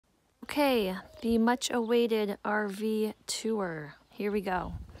Okay, the much awaited RV tour. Here we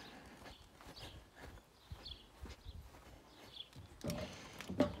go.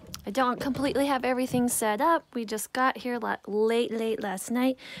 I don't completely have everything set up. We just got here late last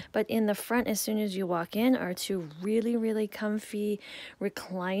night, but in the front, as soon as you walk in, are two really comfy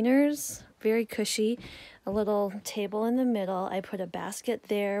recliners, very cushy. A little table in the middle. I put a basket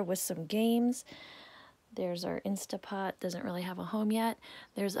there with some games. There's our Instapot, doesn't really have a home yet.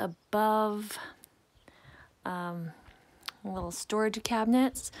 There's above little storage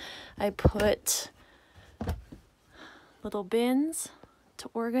cabinets. I put little bins to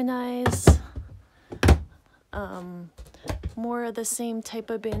organize. More of the same type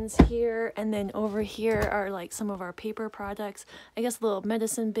of bins here, and then over here are like some of our paper products. I guess a little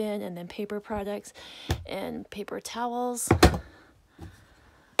medicine bin, and then paper products and paper towels.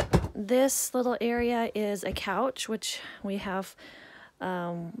 This little area is a couch, which we have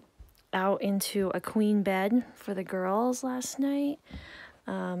out into a queen bed for the girls last night.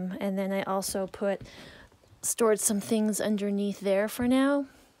 And then I also stored some things underneath there for now.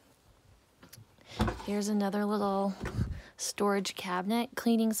 Here's another little storage cabinet,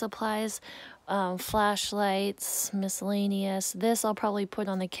 cleaning supplies, flashlights, miscellaneous. This I'll probably put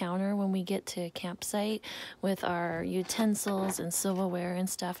on the counter when we get to campsite with our utensils and silverware and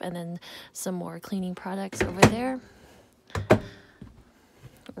stuff, and then some more cleaning products over there.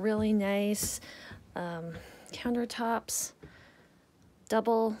 Really nice countertops,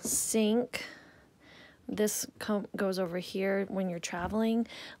 double sink. This goes over here when you're traveling,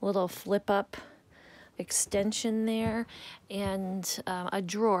 little flip up extension there, and a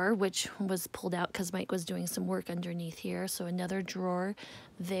drawer which was pulled out because Mike was doing some work underneath here, so another drawer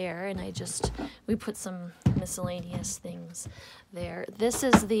there, and we put some miscellaneous things there. This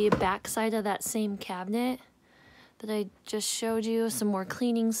is the back side of that same cabinet that I just showed you. Some more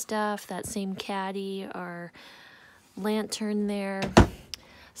cleaning stuff, that same caddy, our lantern there,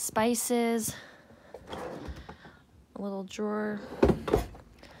 spices, a little drawer,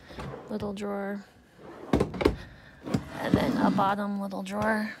 and then a bottom little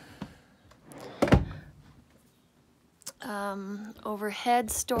drawer. Overhead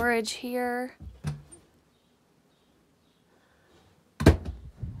storage here. A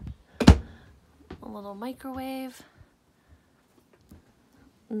little microwave.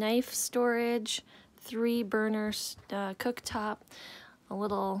 Knife storage. 3-burner cooktop. A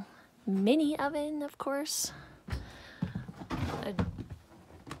little mini oven, of course.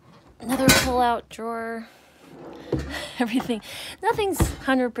 Another pull-out drawer. Everything. Nothing's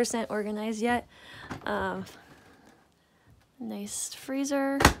 100% organized yet. Nice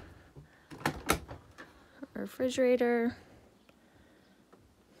freezer. Refrigerator.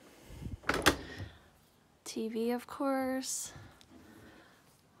 TV, of course.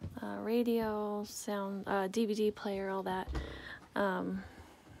 Radio, sound, DVD player, all that.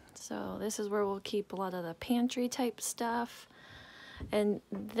 So this is where we'll keep a lot of the pantry type stuff. And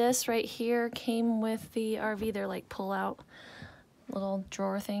this right here came with the RV. They're like pull out little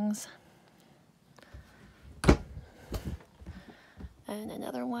drawer things. And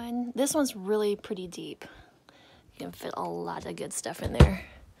another one. This one's really pretty deep. You can fit a lot of good stuff in there.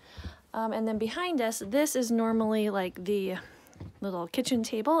 And then behind us, this is normally like the little kitchen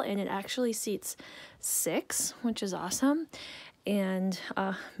table, and it actually seats 6, which is awesome. And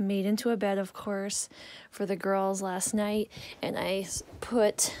made into a bed, of course, for the girls last night. And I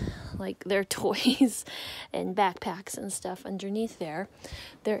put like their toys and backpacks and stuff underneath there.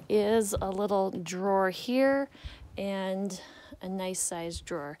 There is a little drawer here and a nice sized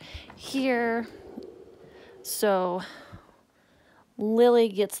drawer here. So Lily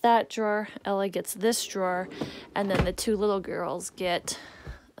gets that drawer, Ella gets this drawer, and then the 2 little girls get,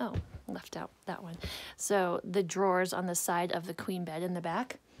 oh, left out that one. So the drawers on the side of the queen bed in the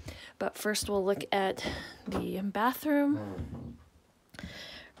back. But first we'll look at the bathroom.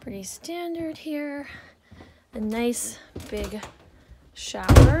 Pretty standard here. A nice big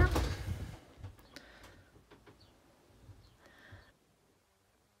shower.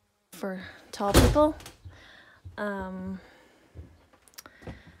 For tall people.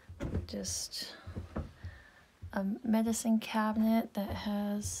 Just a medicine cabinet that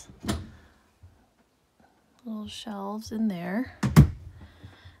has little shelves in there,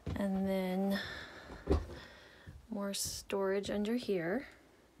 and then more storage under here,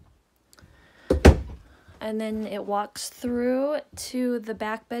 and then it walks through to the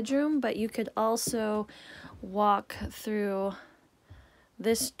back bedroom, but you could also walk through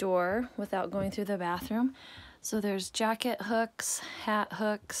this door without going through the bathroom. So there's jacket hooks, hat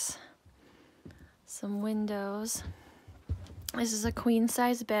hooks, some windows. This is a queen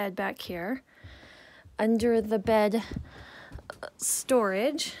size bed back here. Under the bed,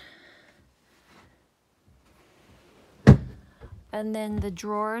 storage. And then the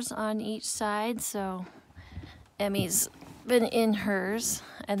drawers on each side. So Emmy's been in hers.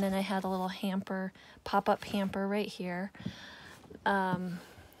 And then I had a little hamper, pop-up hamper right here.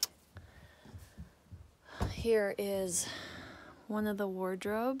 Here is one of the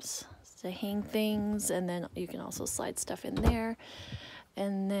wardrobes to hang things, and then you can also slide stuff in there.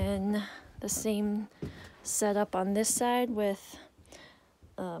 And then the same setup on this side with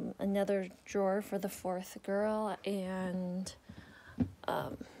another drawer for the fourth girl, and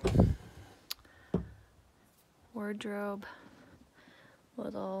wardrobe,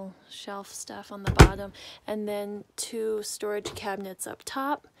 little shelf stuff on the bottom, and then 2 storage cabinets up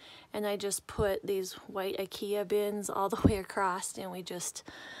top. And I just put these white IKEA bins all the way across, and we just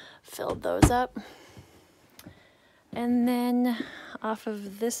filled those up. And then off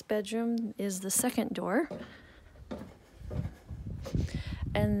of this bedroom is the second door.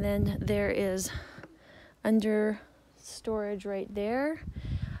 And then there is under storage right there.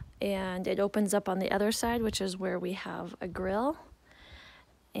 And it opens up on the other side, which is where we have a grill.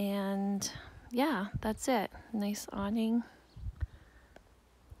 And yeah, that's it. Nice awning.